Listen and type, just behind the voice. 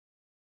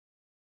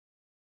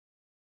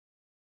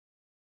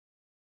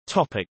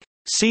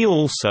See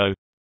also: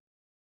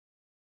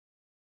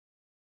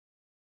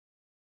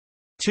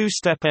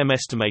 two-step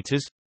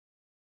M-estimators,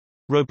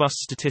 robust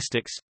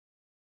statistics,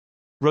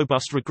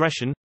 robust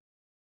regression,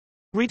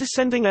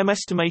 redescending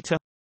M-estimator.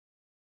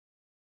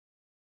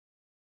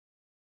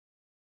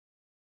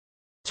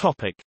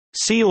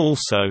 See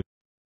also: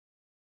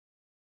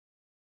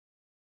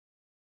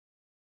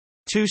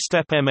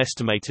 two-step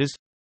M-estimators,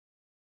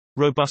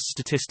 robust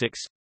statistics,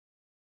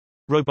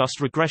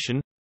 robust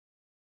regression,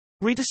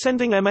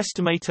 redescending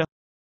M-estimator.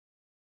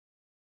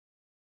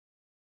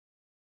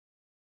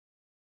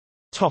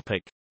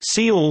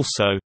 See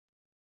also: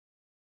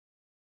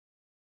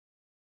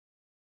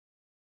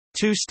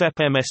 two-step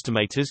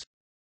M-estimators,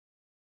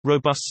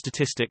 robust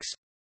statistics,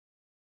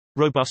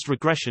 robust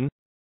regression,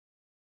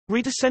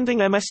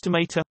 redescending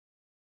M-estimator.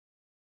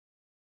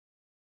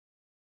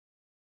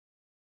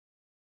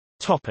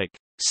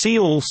 See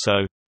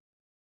also: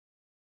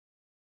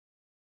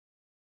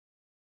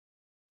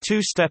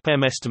 two-step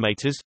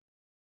M-estimators,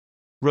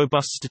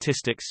 robust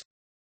statistics,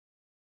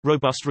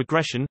 robust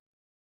regression,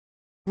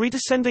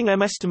 redescending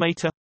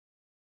M-estimator.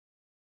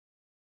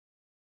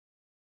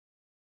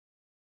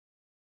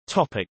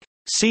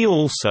 See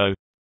also: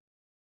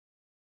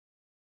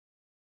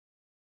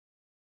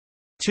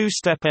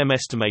 two-step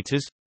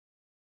M-estimators,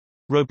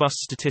 robust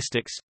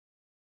statistics,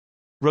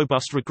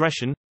 robust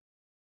regression,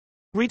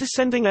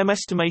 redescending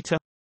M-estimator.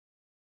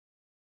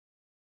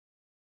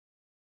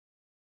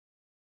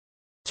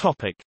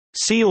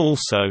 See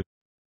also: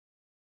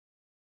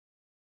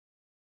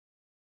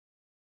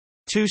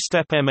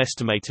 two-step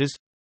M-estimators,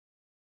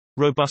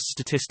 robust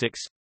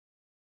statistics,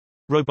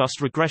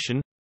 robust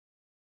regression,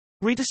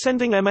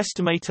 redescending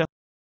M-estimator.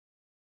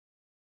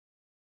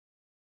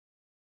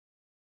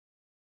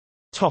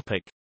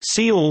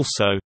 See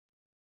also: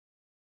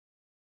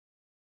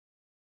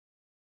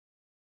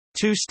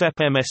 two-step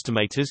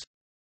M-estimators,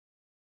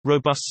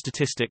 robust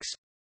statistics,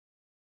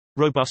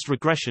 robust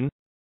regression,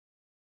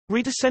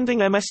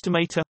 redescending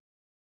M-estimator.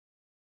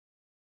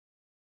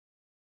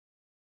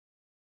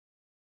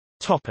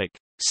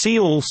 See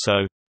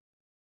also: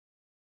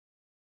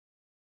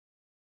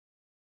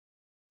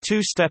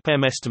 two-step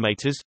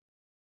M-estimators,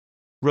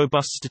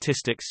 robust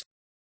statistics,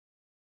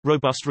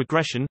 robust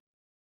regression,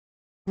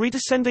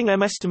 redescending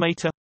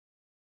M-estimator.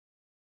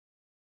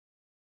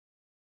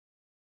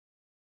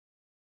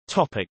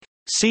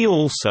 See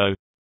also: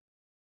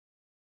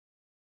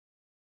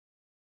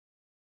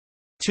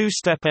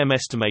 two-step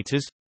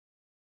M-estimators,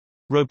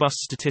 robust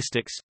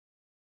statistics,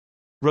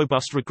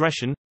 robust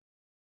regression,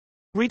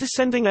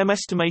 redescending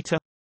M-estimator.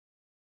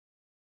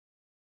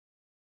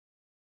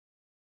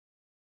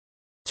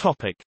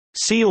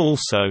 See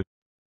also: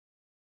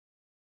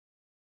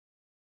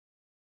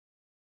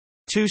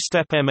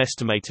 two-step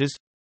M-estimators,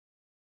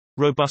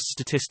 robust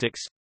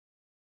statistics,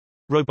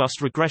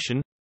 robust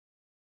regression,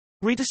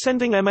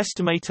 redescending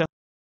M-estimator.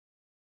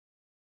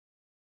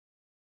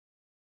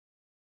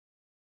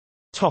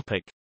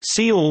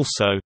 See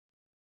also: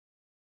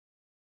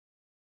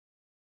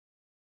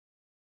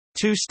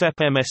 two-step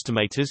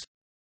M-estimators,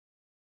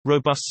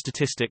 robust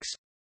statistics,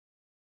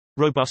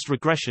 robust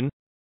regression,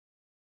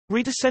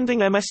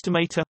 redescending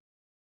M-estimator.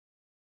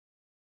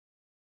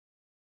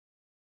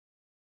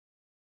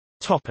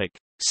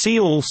 See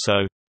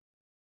also: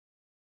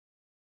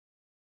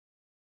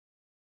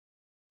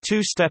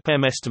 two-step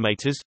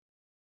M-estimators,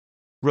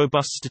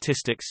 robust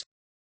statistics,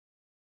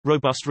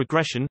 robust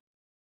regression,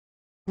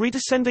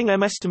 redescending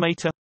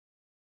M-estimator.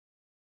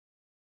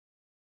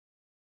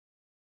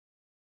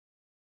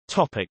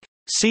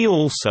 See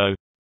also: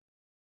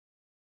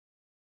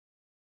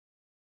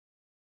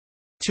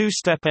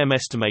 two-step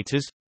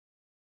M-estimators,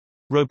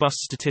 robust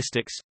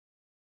statistics,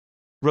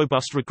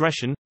 robust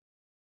regression,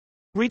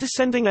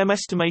 redescending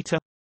M-estimator.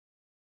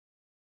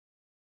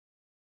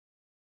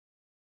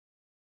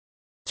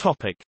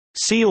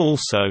 See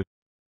also: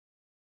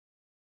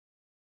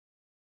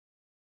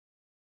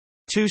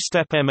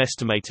 two-step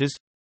M-estimators,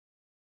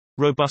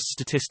 robust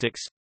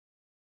statistics,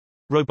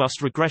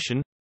 robust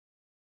regression,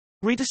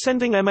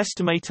 redescending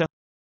M-estimator.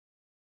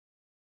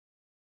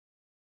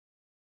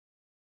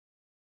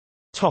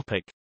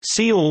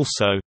 See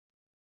also: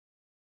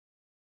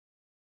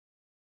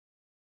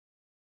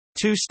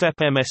 two-step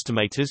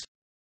M-estimators,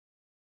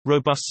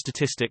 robust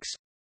statistics,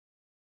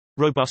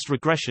 robust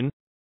regression,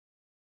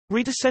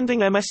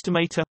 redescending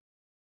M-estimator.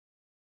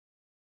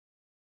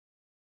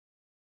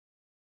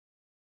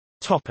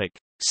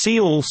 See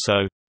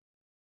also: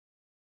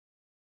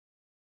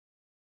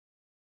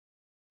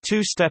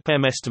 two-step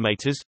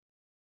M-estimators,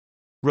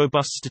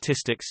 robust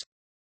statistics,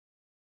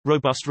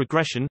 robust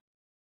regression,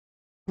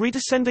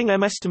 redescending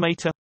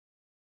M-estimator.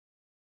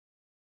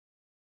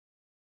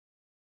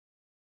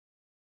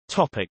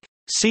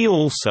 See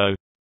also: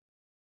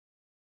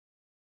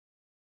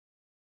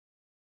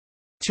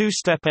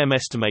 two-step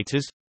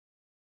M-estimators,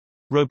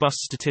 robust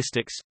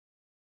statistics,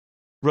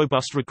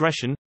 robust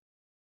regression,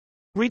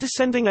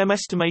 redescending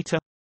M-estimator.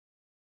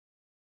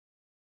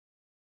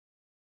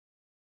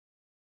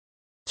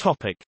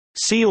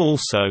 See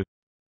also: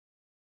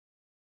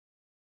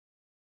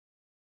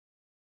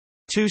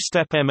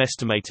 two-step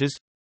M-estimators,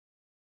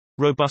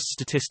 robust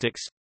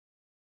statistics,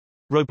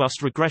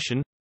 robust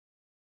regression,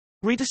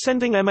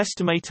 redescending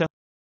M-estimator.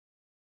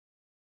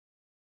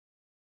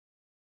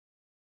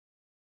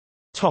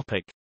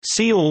 Topic.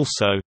 See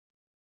also: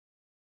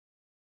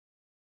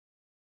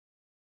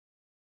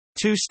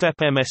 two-step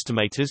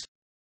M-estimators,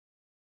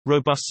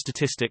 robust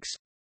statistics,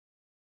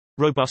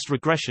 robust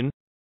regression,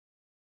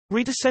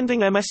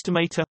 redescending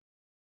M-estimator.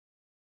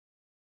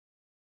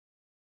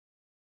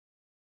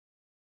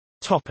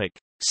 Topic.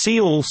 See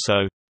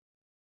also: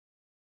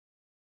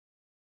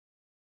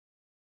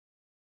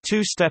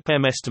 two-step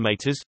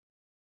M-estimators,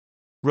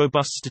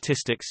 robust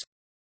statistics,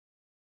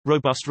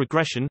 robust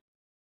regression,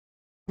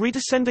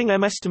 redescending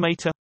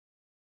M-estimator.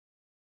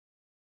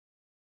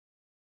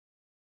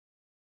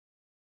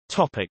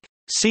 Topic.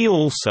 See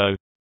also: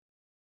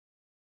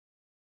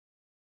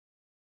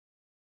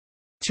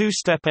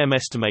 two-step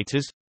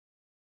M-estimators,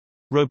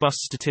 robust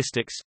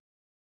statistics,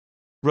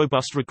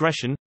 robust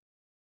regression,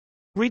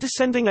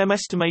 redescending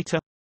M-estimator.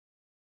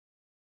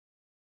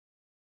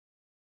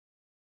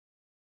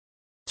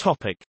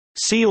 Topic.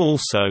 See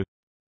also: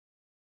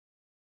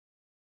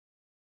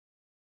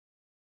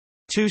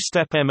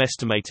 two-step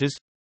M-estimators,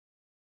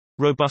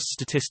 robust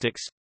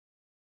statistics,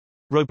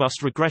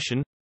 robust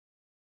regression,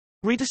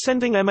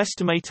 redescending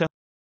M-estimator.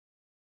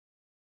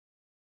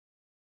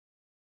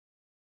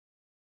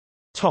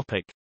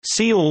 Topic.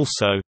 See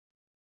also: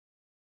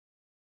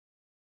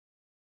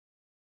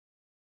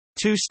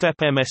 two-step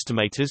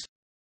M-estimators,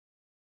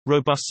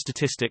 robust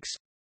statistics,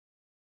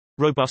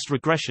 robust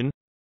regression,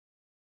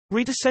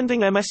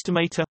 redescending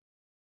M-estimator.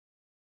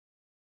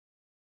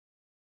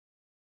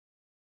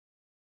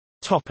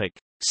 Topic.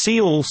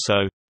 See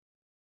also: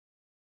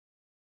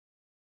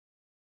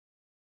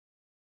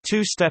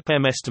 two-step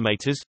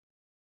M-estimators,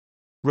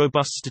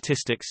 robust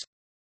statistics,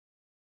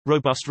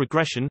 robust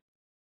regression,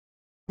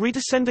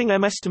 redescending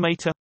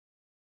M-estimator.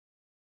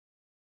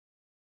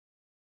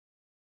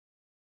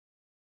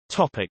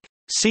 Topic.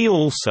 See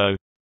also: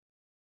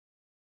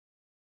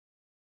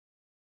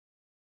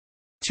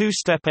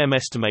 two-step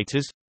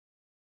M-estimators,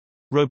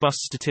 robust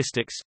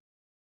statistics,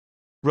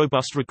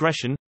 robust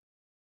regression,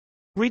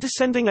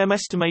 redescending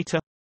M-estimator.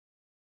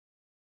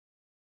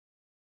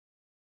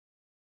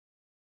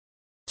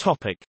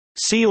 Topic.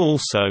 See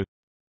also: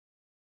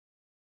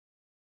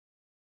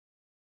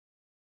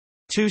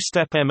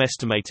 two-step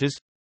M-estimators,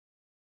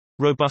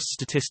 robust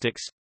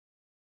statistics,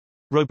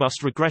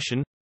 robust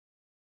regression,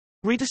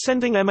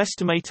 redescending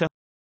M-estimator.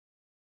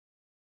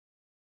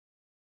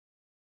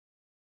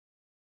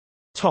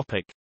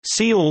 Topic.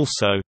 See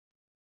also: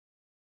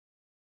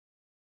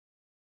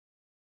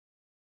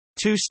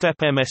 two-step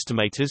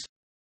M-estimators,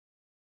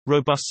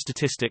 robust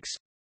statistics,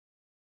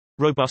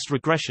 robust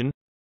regression,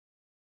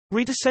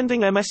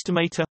 redescending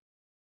M-estimator.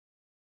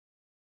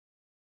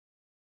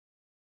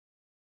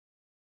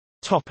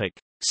 Topic.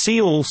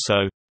 See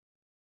also: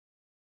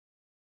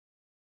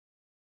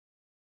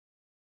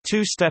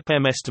 two-step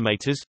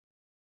M-estimators,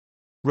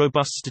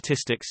 robust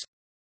statistics,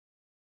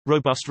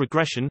 robust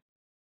regression,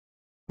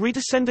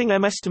 redescending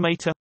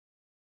M-estimator.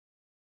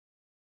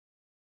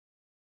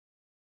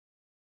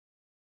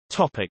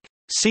 Topic.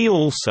 See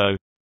also: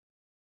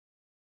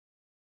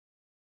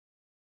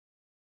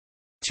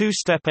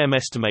 two-step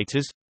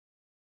M-estimators,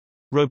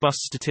 robust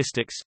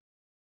statistics,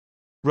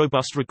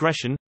 robust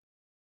regression,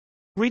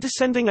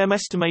 redescending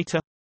M-estimator.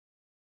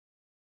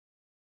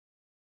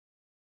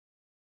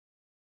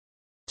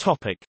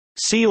 Topic.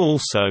 See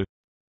also: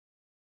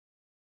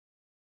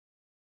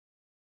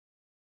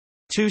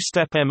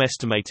 two-step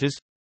M-estimators,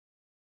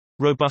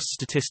 robust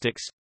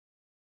statistics,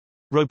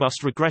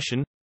 robust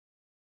regression,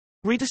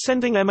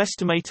 redescending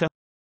M-estimator.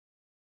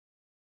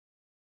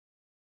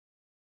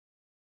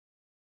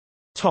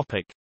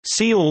 Topic.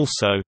 See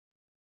also: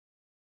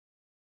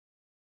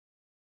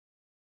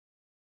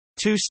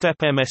 two-step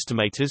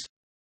M-estimators,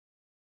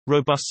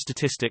 robust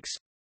statistics,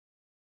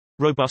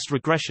 robust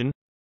regression,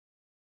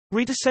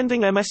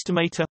 redescending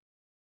M-estimator.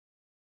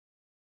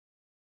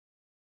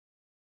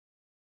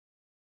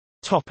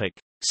 Topic.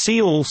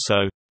 See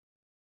also: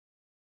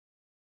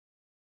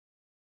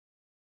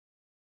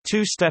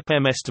 two-step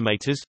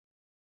M-estimators,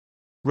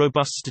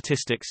 robust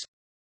statistics,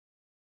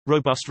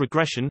 robust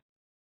regression,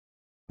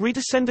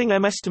 redescending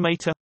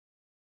M-estimator.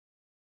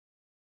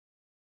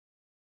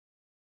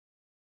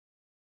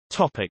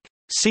 Topic.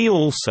 See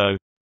also: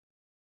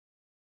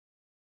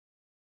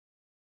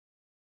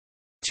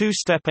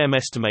 two-step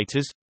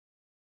M-estimators,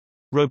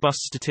 robust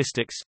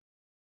statistics,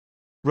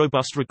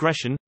 robust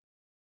regression,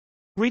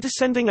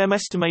 redescending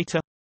M-estimator.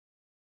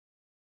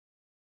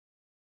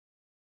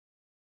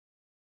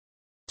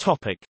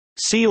 Topic.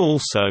 See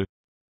also: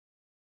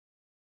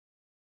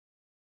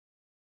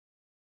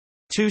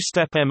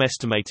 two-step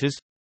M-estimators,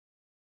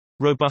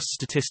 robust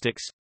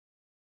statistics,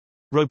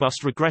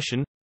 robust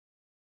regression,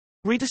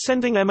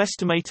 redescending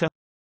M-estimator.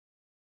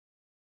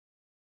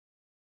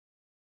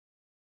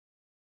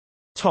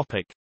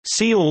 Topic.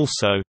 See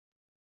also: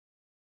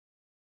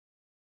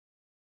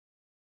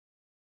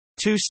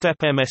 two-step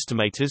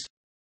M-estimators,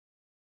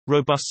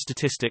 robust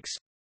statistics,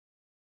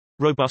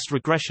 Robust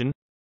regression.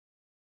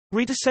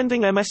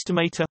 Redescending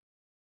M-estimator.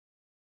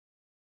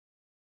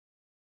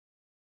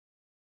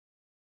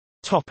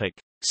 Topic.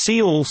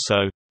 See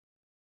also: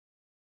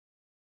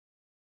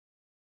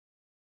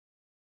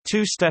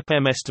 two-step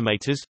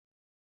M-estimators,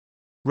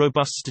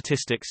 robust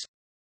statistics,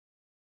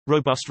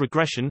 robust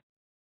regression,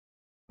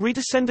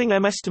 redescending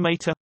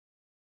M-estimator.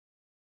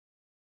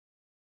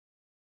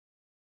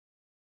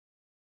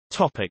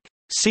 Topic.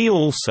 See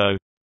also: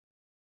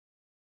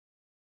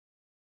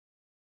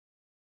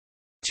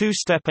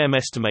 two-step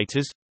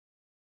M-estimators,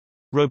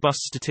 robust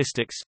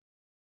statistics,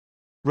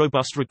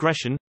 robust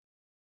regression,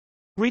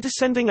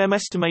 redescending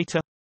M-estimator.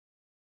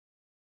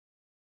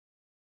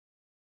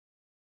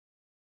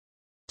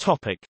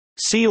 Topic.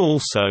 See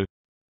also: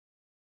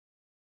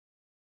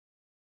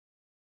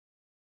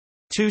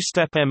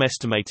 two-step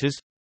M-estimators,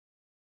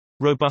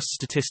 robust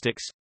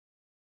statistics,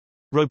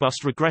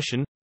 robust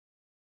regression,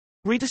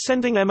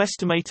 redescending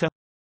M-estimator.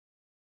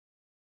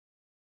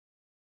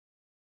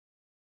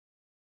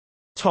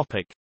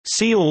 Topic.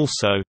 See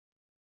also: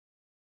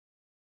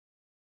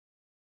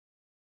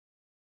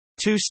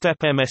 two-step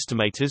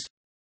M-estimators,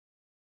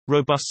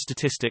 robust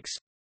statistics,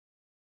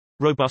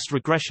 robust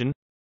regression,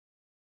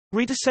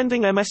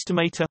 redescending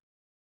M-estimator.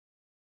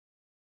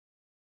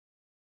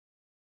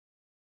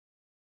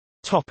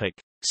 Topic.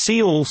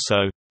 See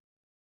also: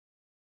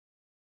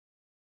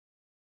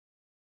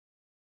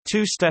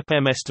 two-step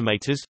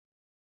M-estimators,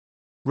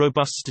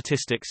 robust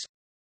statistics,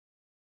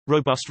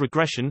 robust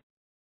regression,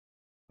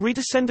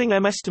 redescending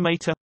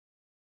M-estimator.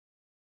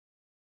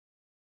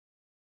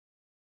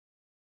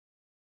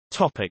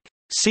 Topic.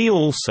 See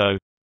also: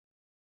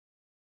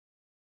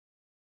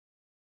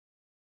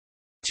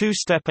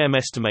 two-step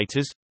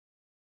M-estimators,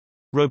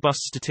 robust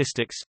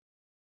statistics,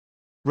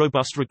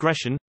 robust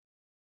regression,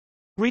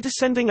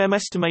 redescending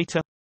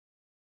M-estimator.